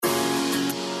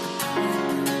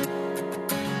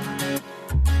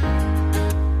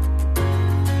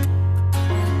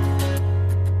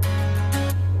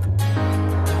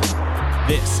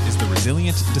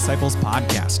Resilient Disciples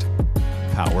podcast,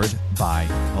 powered by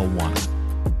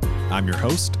Awana. I'm your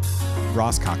host,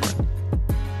 Ross Cochran.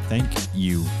 Thank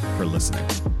you for listening.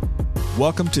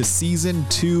 Welcome to season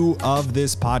 2 of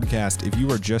this podcast. If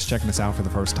you are just checking us out for the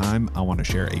first time, I want to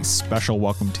share a special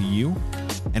welcome to you.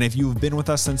 And if you've been with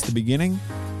us since the beginning,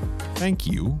 thank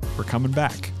you for coming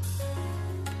back.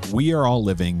 We are all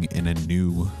living in a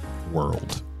new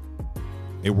world,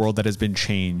 a world that has been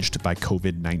changed by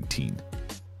COVID-19.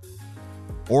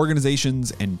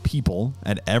 Organizations and people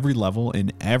at every level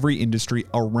in every industry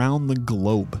around the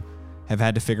globe have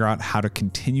had to figure out how to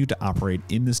continue to operate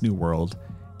in this new world,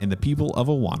 and the people of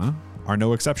Awana are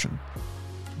no exception.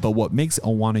 But what makes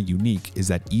Awana unique is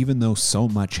that even though so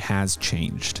much has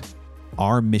changed,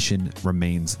 our mission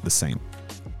remains the same.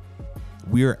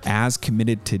 We are as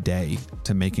committed today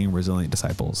to making resilient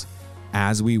disciples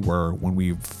as we were when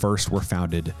we first were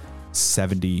founded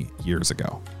 70 years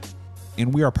ago.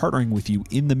 And we are partnering with you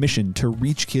in the mission to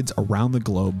reach kids around the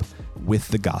globe with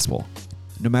the gospel,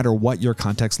 no matter what your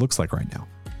context looks like right now.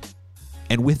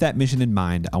 And with that mission in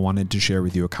mind, I wanted to share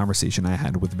with you a conversation I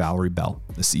had with Valerie Bell,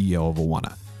 the CEO of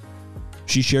Awana.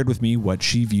 She shared with me what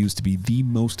she views to be the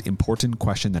most important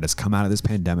question that has come out of this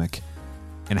pandemic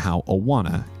and how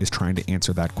Awana is trying to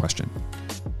answer that question.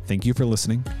 Thank you for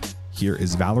listening. Here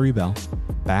is Valerie Bell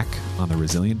back on the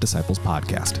Resilient Disciples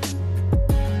podcast.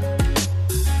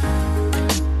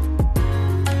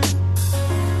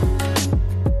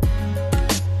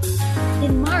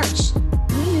 In March,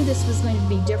 we knew this was going to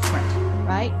be different,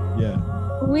 right? Yeah.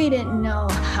 We didn't know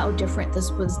how different this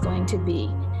was going to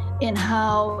be and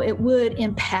how it would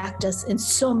impact us in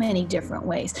so many different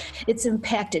ways. It's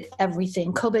impacted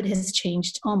everything. COVID has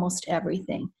changed almost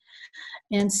everything.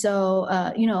 And so,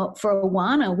 for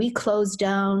Awana, we closed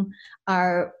down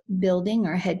our building,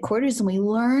 our headquarters, and we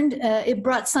learned, it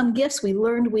brought some gifts. We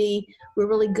learned we were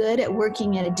really good at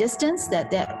working at a distance,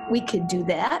 that we could do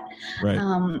that.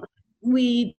 Right.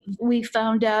 We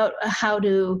found out how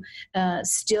to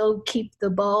still keep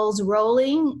the balls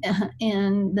rolling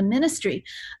in the ministry.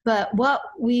 But what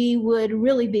we would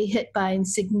really be hit by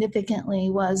significantly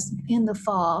was in the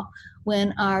fall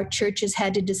when our churches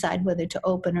had to decide whether to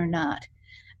open or not.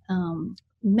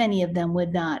 Many of them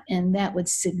would not, and that would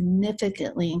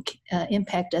significantly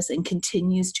impact us and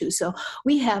continues to. So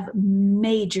we have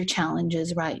major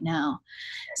challenges right now.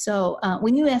 So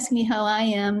when you ask me how I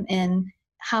am and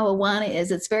how Awana is,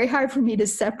 it's very hard for me to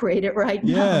separate it right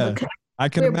now. Because I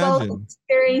can imagine. We're both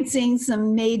experiencing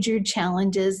some major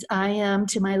challenges. I am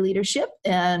to my leadership,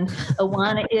 and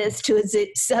Awana is to its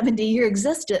 70-year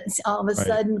existence. All of a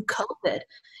sudden, COVID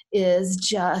is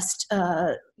just,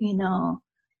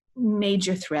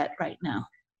 major threat right now.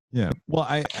 Yeah. Well,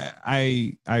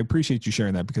 I appreciate you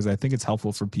sharing that, because I think it's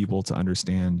helpful for people to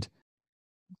understand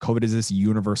COVID is this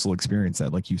universal experience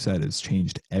that, like you said, has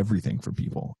changed everything for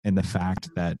people. And the fact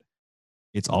that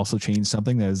it's also changed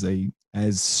something that is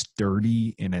as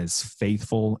sturdy and as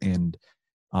faithful and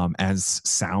as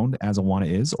sound as Awana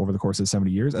is over the course of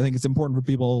 70 years, I think it's important for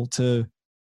people to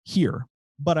hear.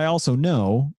 But I also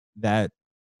know that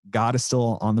God is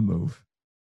still on the move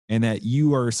and that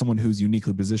you are someone who's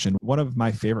uniquely positioned. One of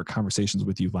my favorite conversations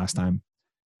with you last time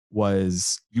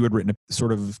was you had written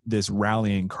sort of this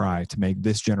rallying cry to make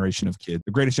this generation of kids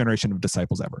the greatest generation of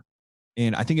disciples ever.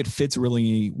 And I think it fits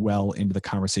really well into the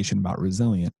conversation about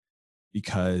resilient,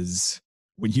 because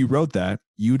when you wrote that,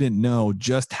 you didn't know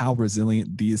just how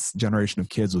resilient this generation of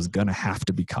kids was going to have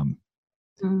to become.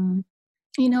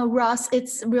 Ross,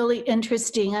 it's really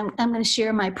interesting. I'm going to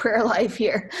share my prayer life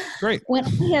here. Great. When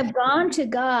I have gone to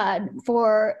God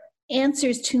for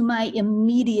answers to my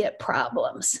immediate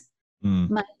problems,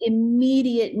 my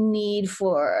immediate need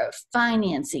for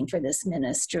financing for this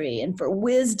ministry and for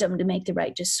wisdom to make the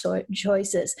right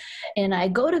choices, and I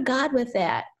go to God with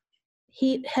that,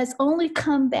 He has only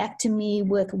come back to me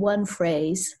with one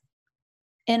phrase,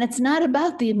 and it's not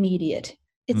about the immediate.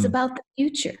 It's about the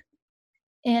future.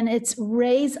 And it's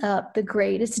raise up the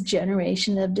greatest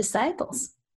generation of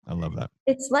disciples. I love that.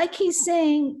 It's like He's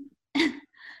saying,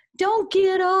 don't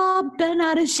get all bent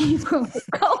out of shape over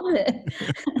COVID.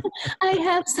 I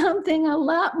have something a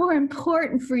lot more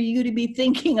important for you to be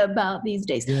thinking about these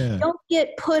days. Yeah. Don't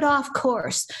get put off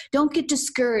course. Don't get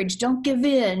discouraged. Don't give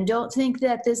in. Don't think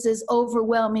that this is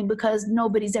overwhelming because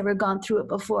nobody's ever gone through it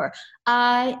before.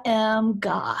 I am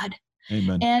God.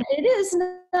 Amen. And it is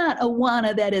not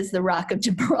Awana that is the rock of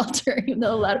Gibraltar, even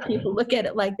though a lot of people look at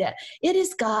it like that. It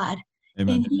is God.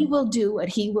 Amen. And he will do what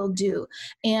he will do.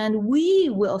 And we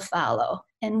will follow.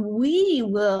 And we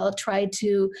will try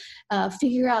to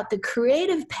figure out the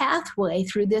creative pathway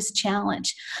through this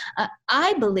challenge.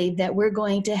 I believe that we're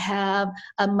going to have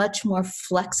a much more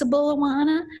flexible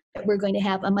Awana, that we're going to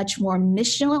have a much more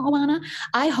missional Awana.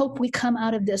 I hope we come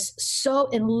out of this so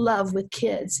in love with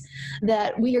kids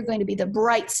that we are going to be the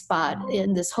bright spot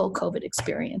in this whole COVID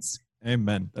experience.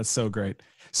 Amen. That's so great.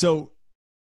 So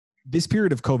this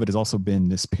period of COVID has also been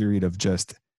this period of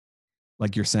just,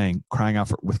 like you're saying, crying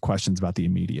out with questions about the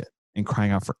immediate and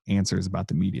crying out for answers about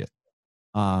the immediate.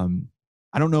 I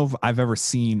don't know if I've ever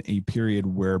seen a period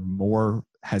where more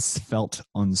has felt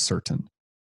uncertain.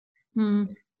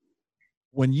 Mm.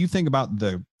 When you think about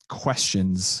the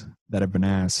questions that have been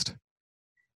asked,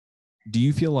 do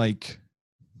you feel like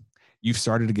you've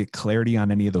started to get clarity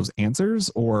on any of those answers,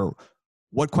 or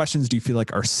what questions do you feel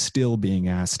like are still being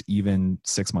asked even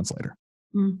 6 months later?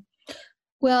 Mm.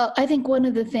 Well, I think one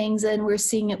of the things, and we're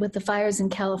seeing it with the fires in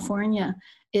California,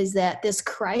 is that this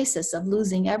crisis of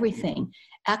losing everything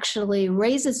actually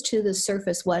raises to the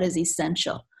surface what is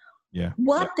essential. Yeah.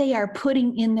 What they are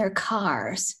putting in their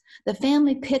cars, the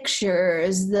family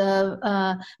pictures,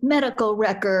 the medical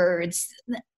records,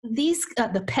 these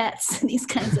the pets, these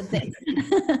kinds of things,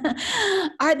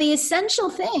 are the essential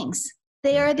things.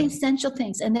 They are the essential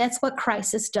things, and that's what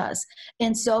crisis does.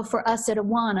 And so for us at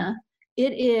Awana,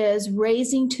 it is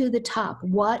raising to the top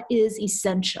what is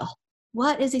essential.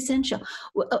 What is essential?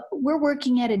 We're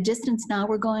working at a distance now.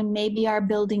 We're going, maybe our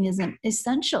building isn't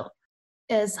essential.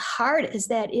 As hard as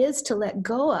that is to let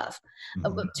go of,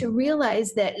 to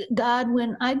realize that, God,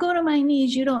 when I go to my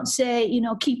knees, you don't say,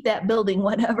 keep that building,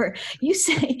 whatever. You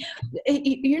say,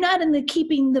 you're not in the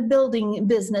keeping the building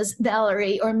business,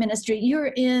 Valerie, or ministry.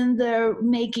 You're in the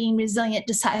making resilient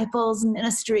disciples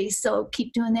ministry. So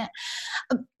keep doing that.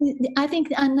 I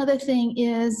think another thing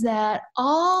is that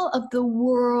all of the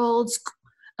world's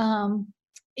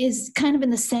is kind of in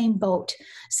the same boat.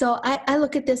 So I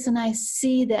look at this and I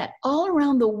see that all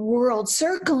around the world,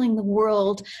 circling the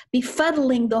world,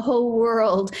 befuddling the whole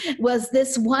world, was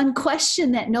this one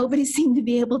question that nobody seemed to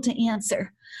be able to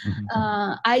answer.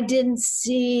 I didn't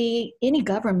see any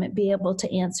government be able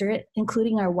to answer it,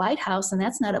 including our White House. And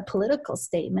that's not a political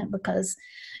statement because,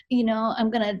 I'm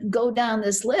going to go down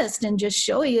this list and just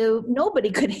show you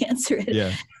nobody could answer it.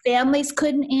 Yeah. Families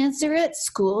couldn't answer it.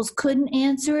 Schools couldn't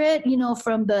answer it.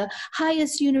 From the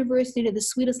highest university to the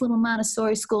sweetest little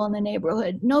Montessori school in the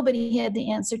neighborhood, nobody had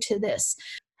the answer to this.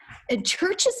 And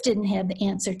churches didn't have the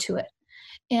answer to it.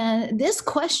 And this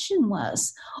question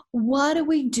was, what do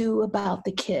we do about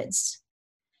the kids?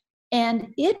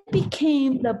 And it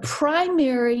became the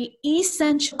primary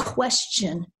essential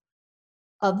question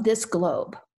of this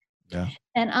globe. Yeah.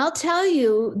 And I'll tell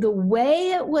you, the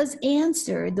way it was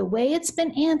answered, the way it's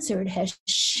been answered has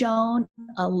shown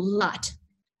a lot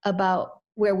about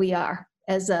where we are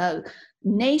as a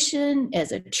nation,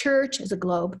 as a church, as a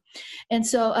globe. And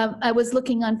so I was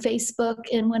looking on Facebook,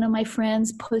 and one of my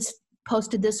friends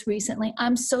posted this recently.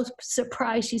 I'm so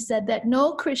surprised. She said that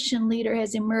no Christian leader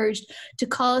has emerged to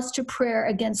call us to prayer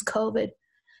against COVID.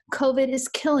 COVID is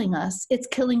killing us. It's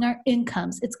killing our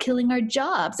incomes. It's killing our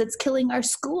jobs. It's killing our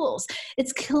schools.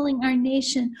 It's killing our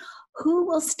nation. Who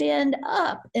will stand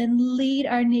up and lead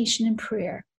our nation in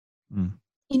prayer?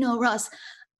 Ross,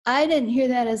 I didn't hear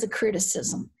that as a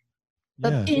criticism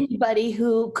of anybody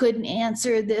who couldn't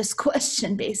answer this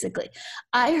question, basically.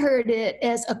 I heard it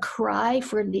as a cry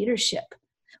for leadership.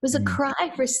 It was a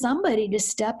cry for somebody to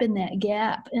step in that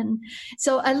gap. And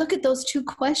so I look at those two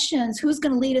questions: who's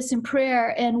going to lead us in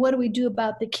prayer, and what do we do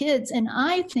about the kids? And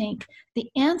I think the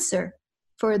answer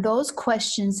for those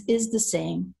questions is the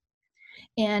same.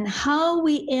 And how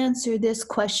we answer this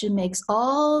question makes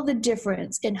all the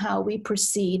difference in how we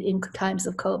proceed in times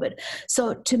of COVID.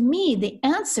 So to me, the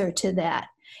answer to that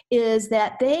is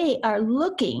that they are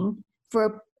looking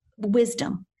for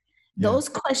wisdom. Those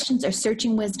questions are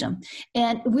searching wisdom.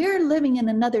 And we're living in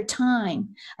another time,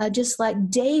 just like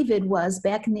David was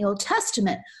back in the Old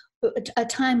Testament, a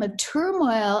time of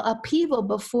turmoil, upheaval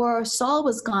before Saul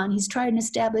was gone. He's trying to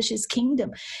establish his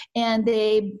kingdom. And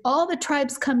all the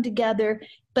tribes come together,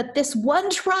 but this one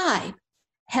tribe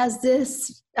has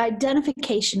this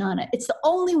identification on it. It's the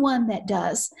only one that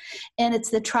does. And it's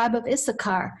the tribe of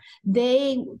Issachar.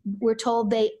 They were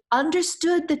told they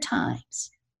understood the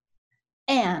times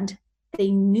and they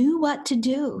knew what to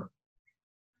do.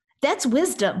 That's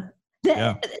wisdom.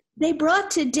 They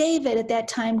brought to David at that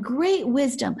time great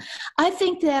wisdom. I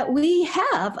think that we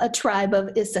have a tribe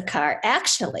of Issachar,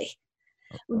 actually.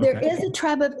 Okay. There is a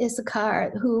tribe of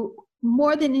Issachar who,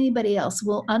 more than anybody else,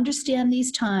 will understand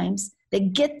these times, They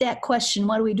get that question,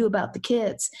 what do we do about the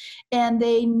kids? And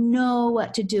they know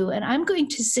what to do. And I'm going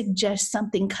to suggest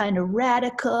something kind of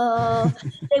radical.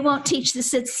 They won't teach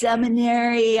this at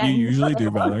seminary. You usually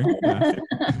do, Valerie. Yeah.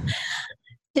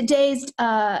 Today's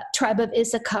tribe of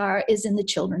Issachar is in the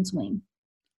children's wing.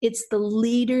 It's the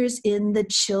leaders in the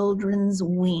children's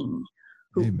wing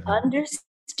who Amen.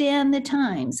 understand the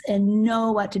times and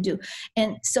know what to do.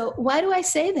 And so why do I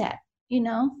say that?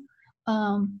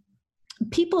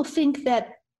 People think that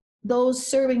those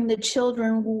serving the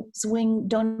children's wing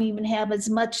don't even have as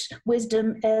much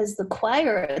wisdom as the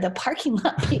choir or the parking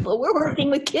lot people. We're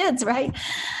working with kids, right?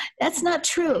 That's not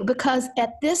true, because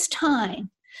at this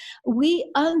time,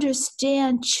 we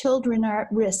understand children are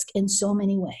at risk in so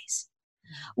many ways.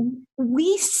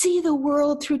 We see the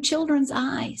world through children's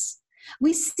eyes.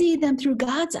 We see them through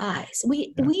God's eyes.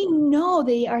 We know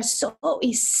they are so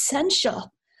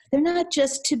essential. They're not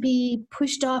just to be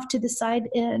pushed off to the side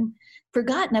and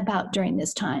forgotten about during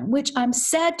this time, which I'm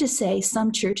sad to say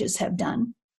some churches have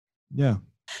done. Yeah.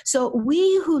 So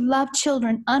we who love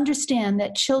children understand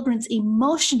that children's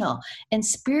emotional and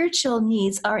spiritual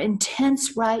needs are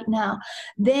intense right now.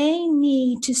 They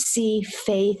need to see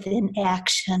faith in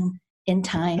action in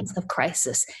times of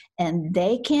crisis. And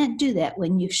they can't do that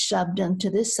when you shoved them to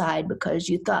the side because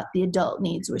you thought the adult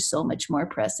needs were so much more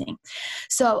pressing.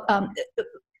 So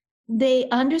they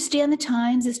understand the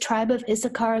times as tribe of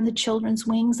Issachar and the children's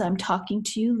wings. I'm talking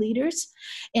to you leaders.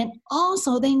 And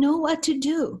also they know what to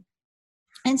do.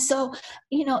 And so,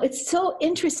 it's so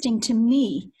interesting to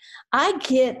me. I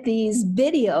get these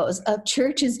videos of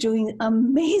churches doing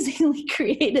amazingly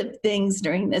creative things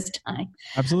during this time.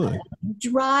 Absolutely.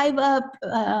 Drive up,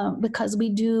 because we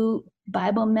do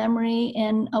Bible memory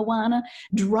in Awana,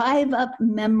 drive up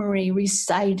memory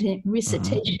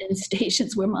recitation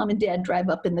stations where mom and dad drive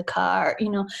up in the car.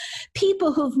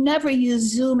 People who've never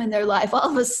used Zoom in their life all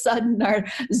of a sudden are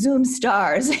Zoom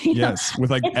stars. Yes,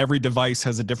 with every device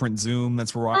has a different Zoom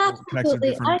that's connected to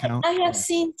different accounts. I have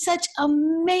seen such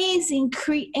amazing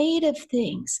creative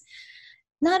things.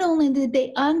 Not only did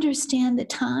they understand the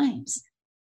times,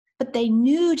 but they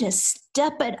knew to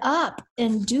step it up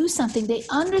and do something. They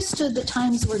understood the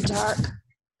times were dark.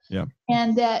 Yeah.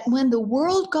 And that when the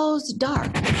world goes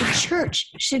dark, the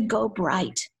church should go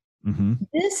bright. Mm-hmm.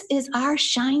 This is our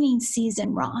shining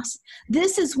season, Ross.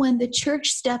 This is when the church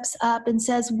steps up and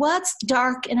says, what's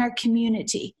dark in our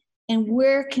community? And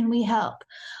where can we help?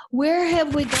 Where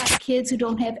have we got kids who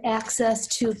don't have access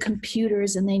to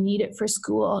computers and they need it for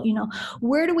school?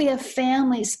 Where do we have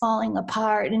families falling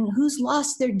apart and who's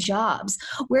lost their jobs?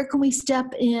 Where can we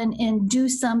step in and do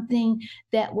something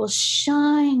that will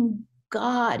shine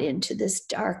God into this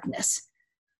darkness?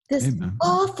 This Amen.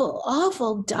 Awful,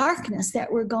 awful darkness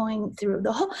that we're going through.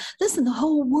 The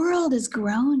whole world is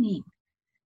groaning.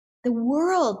 The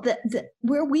world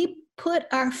where we put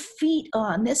our feet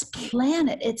on, this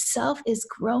planet itself is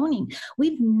groaning.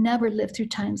 We've never lived through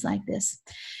times like this.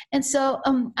 And so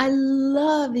I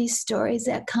love these stories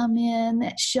that come in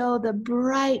that show the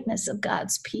brightness of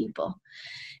God's people.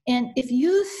 And if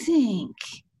you think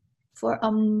for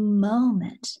a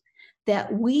moment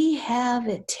that we have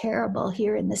it terrible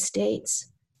here in the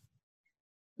States,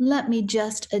 let me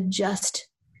just adjust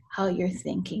how you're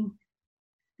thinking.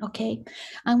 Okay?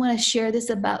 I want to share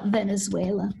this about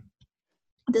Venezuela.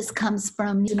 This comes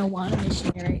from an Awana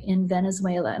missionary in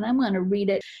Venezuela, and I'm going to read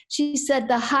it. She said,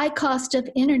 the high cost of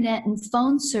internet and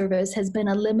phone service has been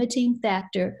a limiting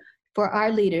factor for our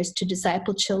leaders to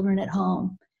disciple children at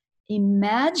home.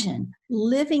 Imagine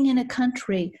living in a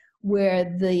country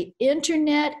where the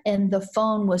internet and the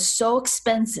phone was so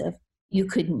expensive, you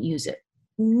couldn't use it.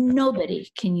 Nobody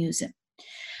can use it.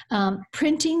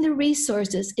 Printing the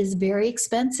resources is very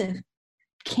expensive.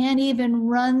 Can't even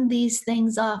run these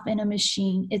things off in a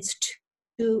machine. It's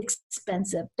too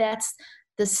expensive. That's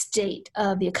the state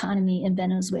of the economy in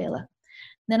Venezuela.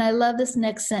 Then I love this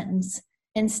next sentence.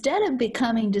 Instead of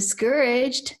becoming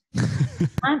discouraged,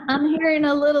 I'm hearing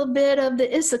a little bit of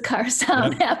the Issachar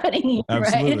sound happening here,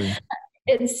 absolutely. Right?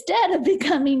 Instead of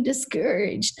becoming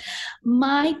discouraged,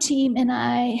 my team and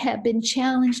I have been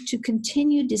challenged to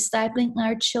continue discipling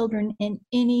our children in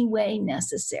any way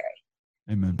necessary.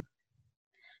 Amen.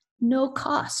 No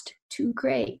cost too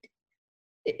great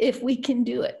if we can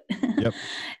do it. Yep.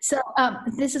 So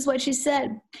this is what she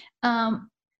said.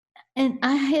 And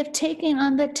I have taken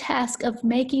on the task of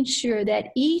making sure that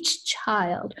each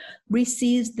child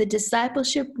receives the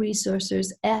discipleship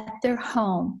resources at their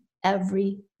home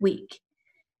every week.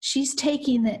 She's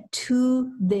taking it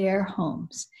to their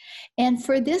homes. And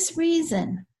for this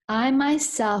reason, I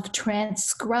myself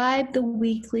transcribe the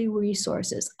weekly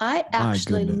resources. I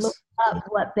actually look up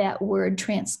what that word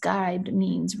transcribed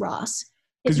means, Ross.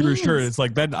 Because you were sure it's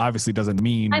like, that obviously doesn't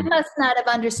mean. I must not have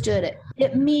understood it.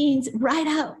 It means write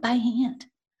out by hand.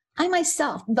 I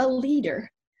myself, the leader.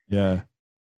 Yeah.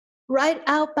 Write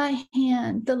out by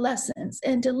hand the lessons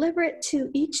and deliver it to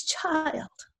each child.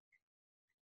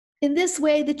 In this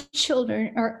way, the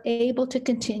children are able to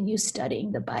continue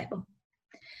studying the Bible.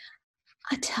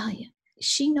 I tell you,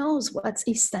 she knows what's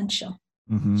essential.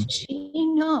 Mm-hmm. She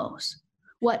knows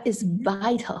what is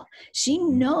vital. She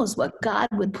knows what God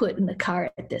would put in the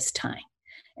car at this time.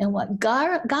 And what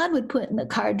God would put in the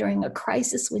car during a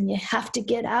crisis when you have to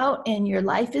get out and your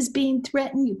life is being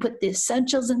threatened, you put the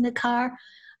essentials in the car.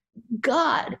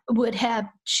 God would have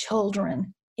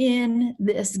children in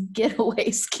this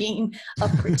getaway scheme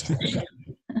of protection.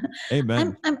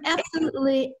 Amen. I'm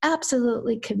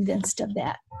absolutely convinced of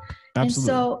that.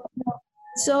 Absolutely. And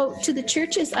so to the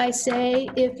churches, I say,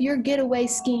 if your getaway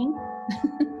scheme,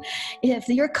 if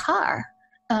your car,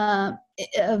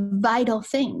 vital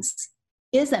things,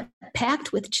 isn't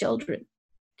packed with children,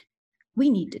 we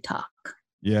need to talk.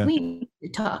 Yeah. We need to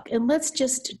talk. And let's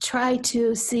just try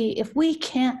to see if we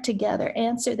can't together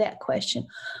answer that question.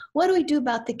 What do we do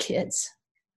about the kids?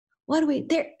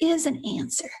 There is an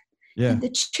answer. Yeah. And the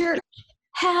church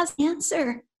has an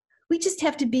answer. We just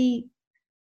have to be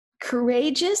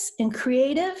courageous and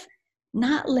creative,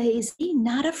 not lazy,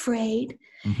 not afraid,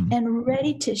 Mm-hmm. and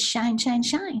ready to shine.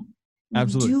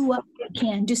 Absolutely. Do what we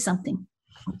can, do something.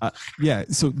 Yeah.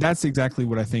 So that's exactly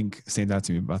what I think stands out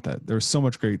to me about that. There's so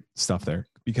much great stuff there,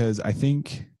 because I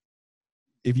think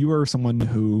if you are someone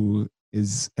who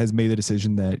has made the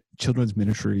decision that children's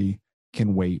ministry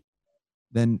can wait,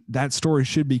 then that story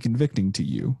should be convicting to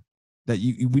you that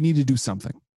we need to do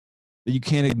something, that you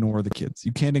can't ignore the kids.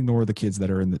 You can't ignore the kids that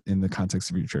are in the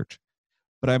context of your church.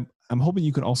 But I'm hoping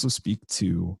you can also speak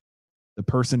to the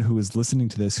person who is listening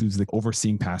to this, who's the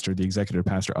overseeing pastor, the executive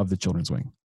pastor of the children's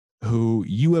wing, who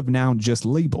you have now just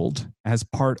labeled as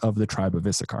part of the tribe of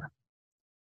Issachar.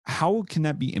 How can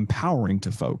that be empowering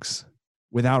to folks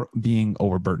without being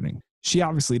overburdening? She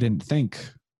obviously didn't think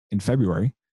in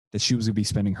February that she was going to be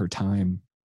spending her time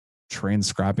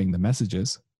transcribing the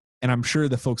messages. And I'm sure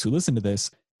the folks who listen to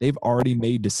this, they've already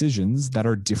made decisions that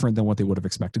are different than what they would have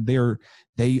expected.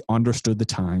 They understood the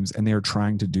times and they are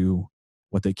trying to do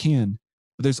what they can.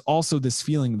 But there's also this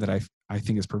feeling that I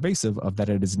think is pervasive of that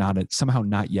it is somehow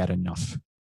not yet enough.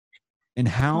 And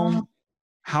how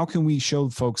can we show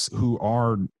folks who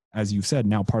are, as you've said,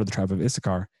 now part of the tribe of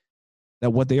Issachar,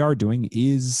 that what they are doing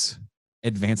is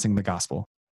advancing the gospel?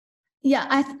 Yeah,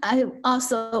 I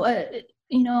also,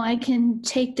 I can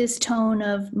take this tone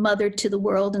of mother to the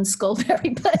world and scold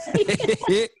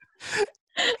everybody,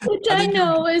 which I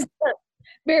know is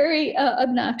very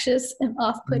obnoxious and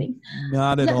off-putting.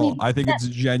 Not at all. I think it's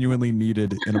genuinely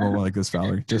needed in a moment like this,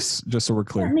 Valerie, just so we're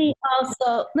clear.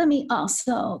 Let me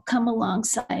also come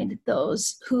alongside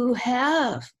those who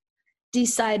have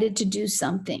decided to do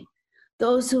something,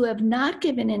 those who have not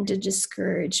given into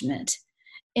discouragement,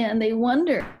 and they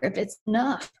wonder if it's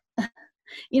enough.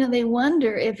 They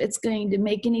wonder if it's going to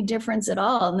make any difference at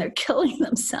all, and they're killing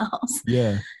themselves.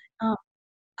 Yeah.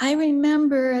 I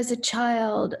remember as a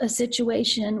child a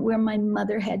situation where my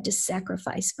mother had to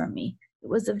sacrifice for me. It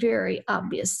was a very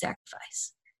obvious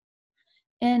sacrifice.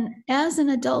 And as an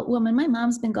adult woman, my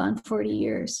mom's been gone 40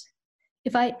 years.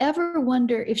 If I ever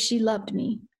wonder if she loved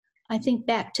me, I think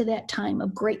back to that time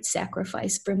of great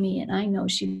sacrifice for me, and I know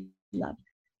she loved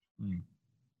me.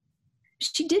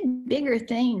 She did bigger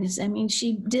things. I mean,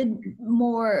 she did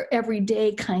more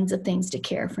everyday kinds of things to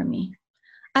care for me.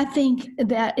 I think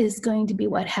that is going to be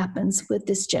what happens with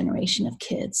this generation of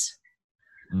kids.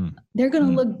 They're going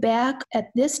to look back at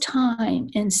this time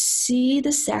and see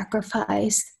the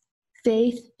sacrifice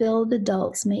faith-filled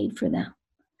adults made for them.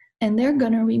 And they're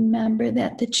going to remember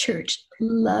that the church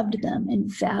loved them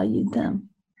and valued them.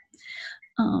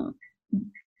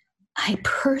 I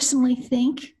personally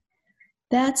think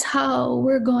that's how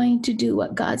we're going to do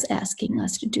what God's asking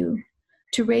us to do,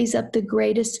 to raise up the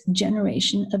greatest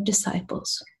generation of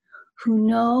disciples who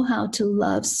know how to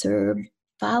love, serve,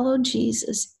 follow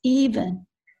Jesus, even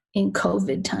in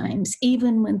COVID times,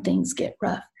 even when things get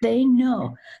rough. They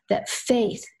know that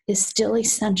faith is still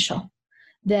essential,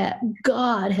 that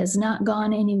God has not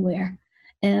gone anywhere,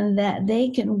 and that they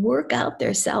can work out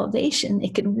their salvation. They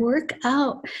can work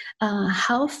out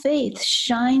how faith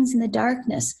shines in the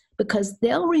darkness, because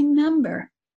they'll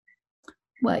remember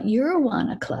what your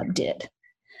Awana Club did.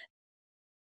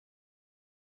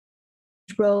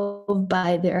 Drove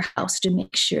by their house to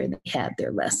make sure they had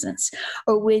their lessons,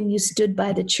 or when you stood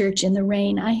by the church in the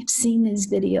rain. I have seen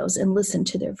these videos and listened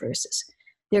to their verses.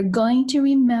 They're going to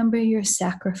remember your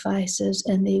sacrifices,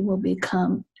 and they will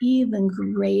become even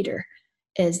greater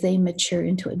as they mature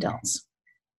into adults.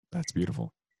 That's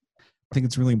beautiful. I think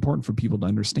it's really important for people to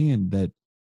understand that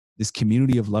this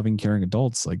community of loving, caring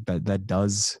adults, like that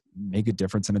does make a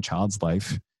difference in a child's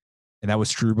life. And that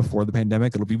was true before the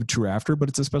pandemic. It'll be true after, but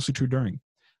it's especially true during.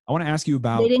 I want to ask you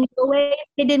about. They didn't go away.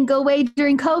 They didn't go away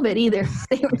during COVID either.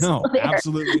 They were No, still there.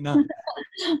 absolutely not.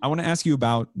 I want to ask you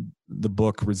about the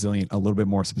book Resilient a little bit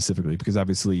more specifically, because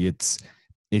obviously it's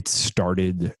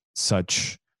started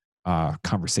such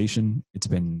conversation. It's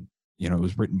been, it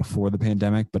was written before the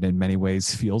pandemic, but in many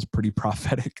ways feels pretty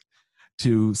prophetic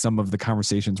to some of the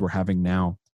conversations we're having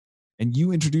now. And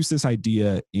you introduced this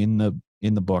idea in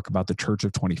the book about the Church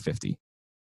of 2050.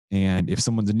 And if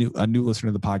someone's a new listener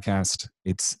to the podcast,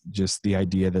 it's just the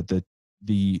idea that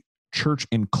the church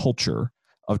and culture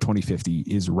of 2050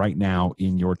 is right now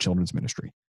in your children's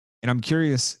ministry. And I'm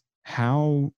curious,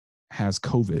 how has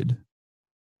COVID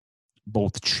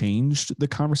both changed the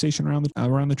conversation around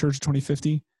the Church of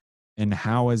 2050, and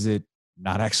how has it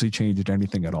not actually changed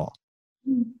anything at all?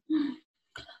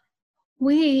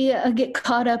 We get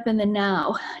caught up in the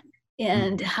now,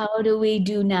 and how do we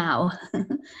do now?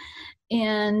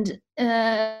 And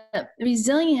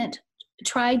Resilient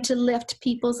tried to lift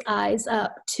people's eyes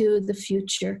up to the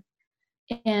future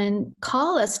and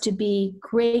call us to be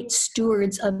great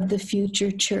stewards of the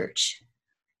future church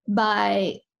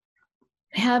by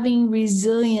having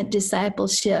resilient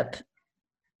discipleship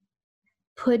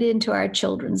put into our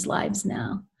children's lives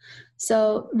now.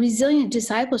 So resilient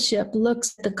discipleship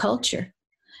looks at the culture.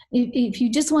 If you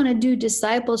just want to do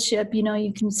discipleship,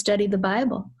 you can study the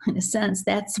Bible in a sense.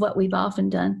 That's what we've often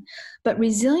done. But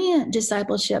resilient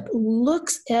discipleship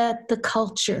looks at the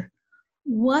culture.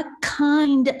 What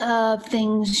kind of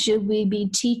things should we be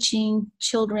teaching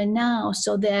children now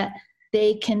so that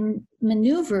they can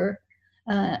maneuver,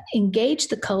 engage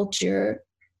the culture,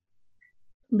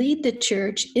 lead the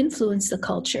church, influence the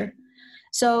culture?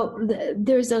 So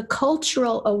there's a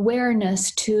cultural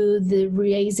awareness to the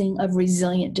raising of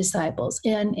resilient disciples.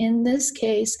 And in this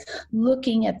case,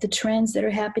 looking at the trends that are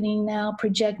happening now,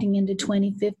 projecting into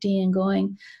 2050 and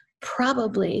going,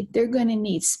 probably they're going to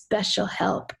need special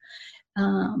help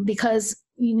because,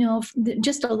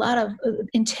 just a lot of,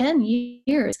 in 10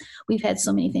 years, we've had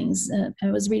so many things.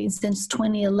 I was reading since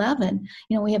 2011,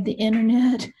 we have the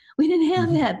internet. We didn't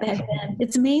have that back then.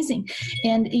 It's amazing.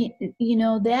 And,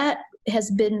 that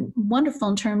has been wonderful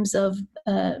in terms of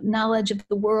knowledge of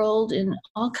the world and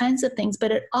all kinds of things,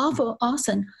 but it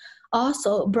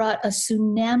also brought a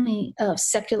tsunami of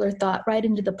secular thought right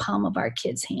into the palm of our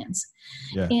kids' hands.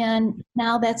 Yeah. And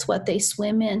now that's what they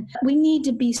swim in. We need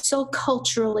to be so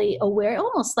culturally aware,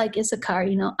 almost like Issachar,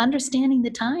 understanding the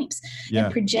times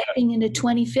and projecting into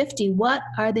 2050. What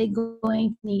are they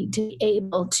going to need to be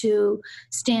able to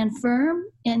stand firm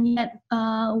and yet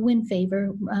win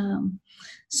favor?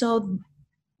 So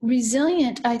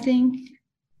Resilient, I think,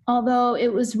 although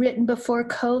it was written before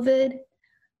COVID,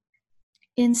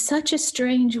 in such a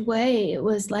strange way, it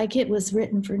was like it was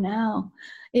written for now.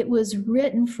 It was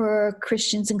written for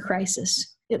Christians in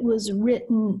crisis. It was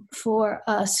written for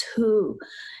us who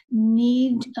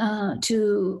need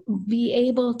to be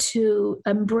able to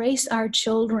embrace our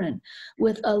children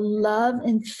with a love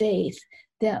and faith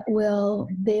that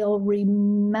they'll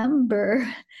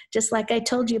remember, just like I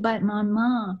told you about my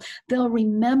mom, they'll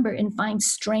remember and find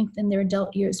strength in their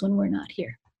adult years when we're not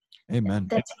here. Amen.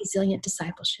 That's resilient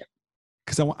discipleship.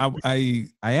 Because I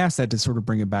asked that to sort of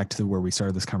bring it back to where we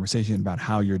started this conversation about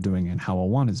how you're doing and how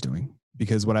Awana is doing.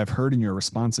 Because what I've heard in your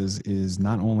responses is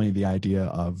not only the idea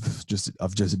of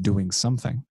just doing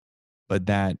something, but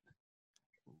that,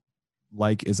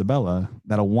 like Isabella,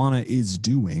 that Awana is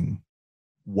doing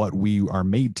what we are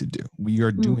made to do. We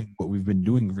are doing what we've been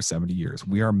doing for 70 years.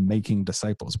 We are making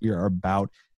disciples. We are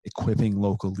about equipping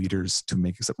local leaders to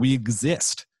make. We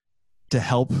exist to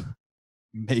help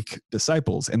make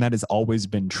disciples. And that has always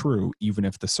been true, even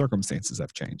if the circumstances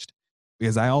have changed.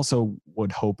 Because I also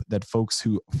would hope that folks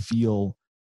who feel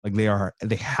like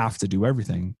they have to do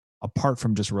everything, apart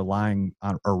from just relying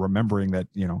on or remembering that,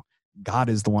 God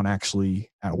is the one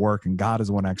actually at work and God is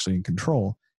the one actually in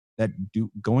control, that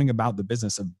going about the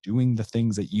business of doing the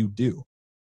things that you do,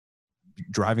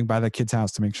 driving by that kid's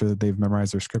house to make sure that they've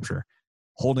memorized their scripture,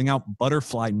 holding out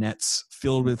butterfly nets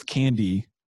filled with candy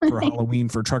for Halloween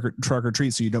for trunk or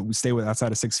treat, so you don't stay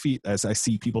outside of 6 feet, as I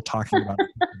see people talking about,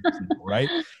 right?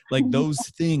 Like those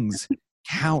things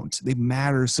count. They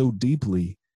matter so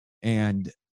deeply.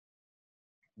 And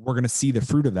we're going to see the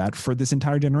fruit of that for this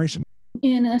entire generation.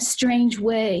 In a strange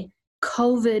way,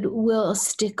 COVID will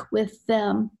stick with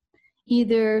them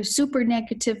either super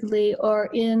negatively or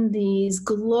in these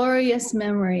glorious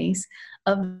memories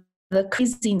of the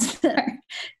craziness that our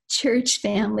church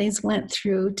families went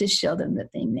through to show them that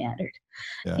they mattered.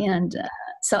 Yeah. And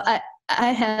so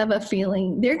I have a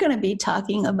feeling they're going to be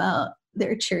talking about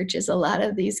their churches, a lot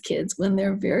of these kids, when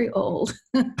they're very old.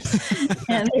 And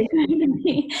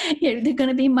they're going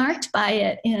to be marked by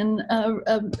it in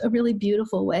a really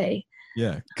beautiful way.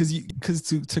 Yeah, because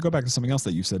to go back to something else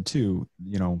that you said too,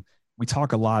 we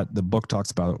talk a lot, the book talks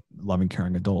about loving,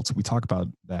 caring adults. We talk about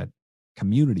that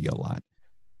community a lot.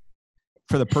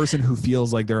 For the person who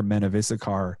feels like they're a men of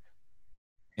Issachar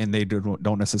and they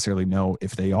don't necessarily know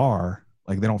if they are,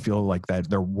 like they don't feel like that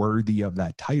they're worthy of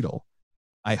that title,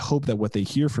 I hope that what they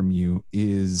hear from you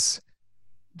is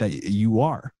that you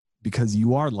are, because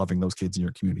you are loving those kids in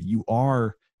your community. You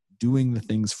are doing the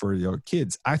things for your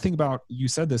kids. I think about, you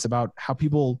said this about how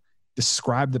people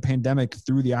describe the pandemic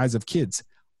through the eyes of kids.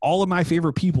 All of my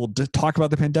favorite people talk about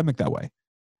the pandemic that way.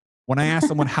 When I ask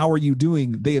someone, how are you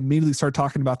doing? They immediately start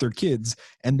talking about their kids.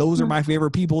 And those are my favorite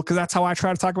people, because that's how I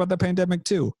try to talk about the pandemic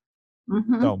too.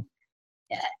 Mm-hmm. So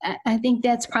I think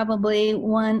that's probably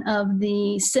one of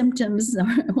the symptoms or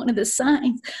one of the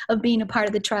signs of being a part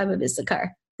of the tribe of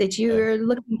Issachar, that you're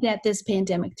looking at this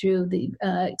pandemic through the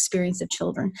experience of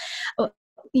children.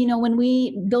 When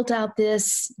we built out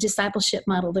this discipleship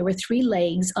model, there were 3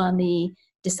 legs on the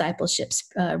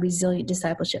resilient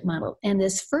discipleship model. And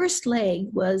this first leg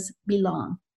was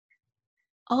belong.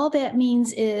 All that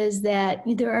means is that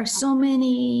there are so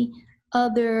many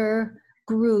other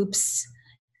groups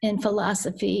and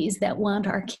philosophies that want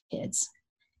our kids.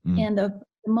 And the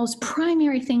most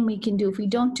primary thing we can do, if we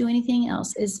don't do anything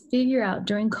else, is figure out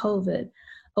during COVID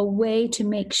a way to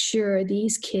make sure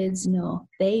these kids know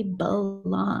they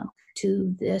belong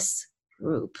to this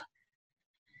group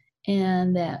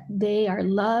and that they are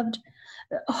loved.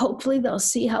 Hopefully they'll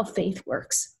see how faith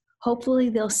works. Hopefully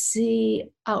they'll see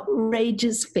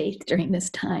outrageous faith during this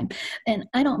time. And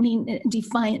I don't mean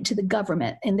defiant to the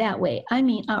government in that way. I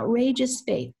mean outrageous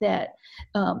faith that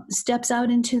steps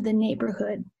out into the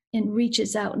neighborhood and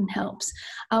reaches out and helps.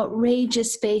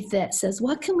 Outrageous faith that says,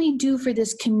 what can we do for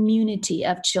this community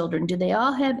of children? Do they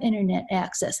all have internet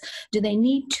access? Do they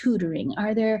need tutoring?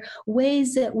 Are there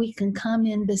ways that we can come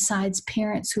in besides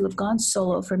parents who have gone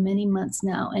solo for many months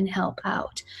now and help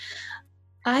out?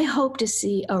 I hope to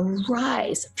see a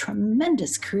rise of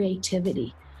tremendous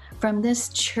creativity from this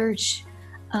church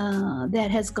that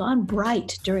has gone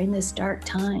bright during this dark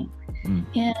time.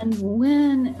 And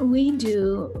when we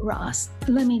do, Ross,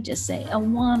 let me just say,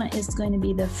 Awana is going to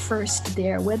be the first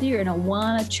there. Whether you're in a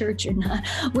Awana church or not,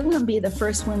 we're going to be the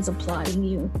first ones applauding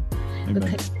you. Amen.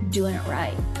 Because you're doing it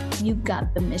right. You've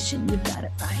got the mission. You've got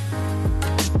it right.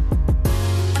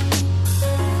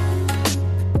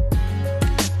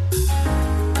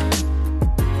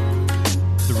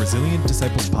 The Resilient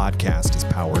Disciples podcast is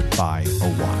powered by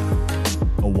Awana.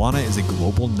 Awana is a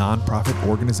global nonprofit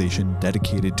organization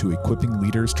dedicated to equipping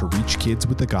leaders to reach kids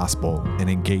with the gospel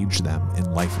and engage them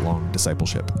in lifelong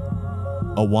discipleship.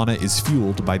 Awana is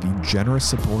fueled by the generous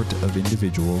support of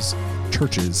individuals,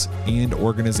 churches, and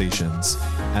organizations,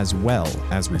 as well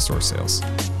as resource sales.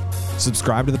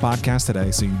 Subscribe to the podcast today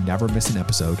so you never miss an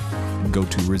episode, and go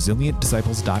to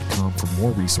resilientdisciples.com for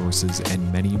more resources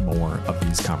and many more of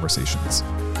these conversations.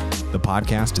 The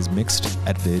podcast is mixed,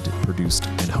 edited, produced,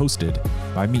 and hosted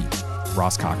by me,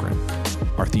 Ross Cochran.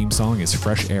 Our theme song is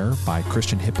Fresh Air by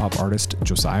Christian hip-hop artist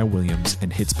Josiah Williams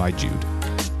and Hits by Jude.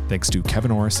 Thanks to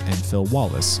Kevin Orris and Phil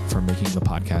Wallace for making the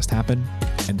podcast happen,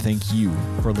 and thank you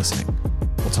for listening.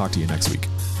 We'll talk to you next week.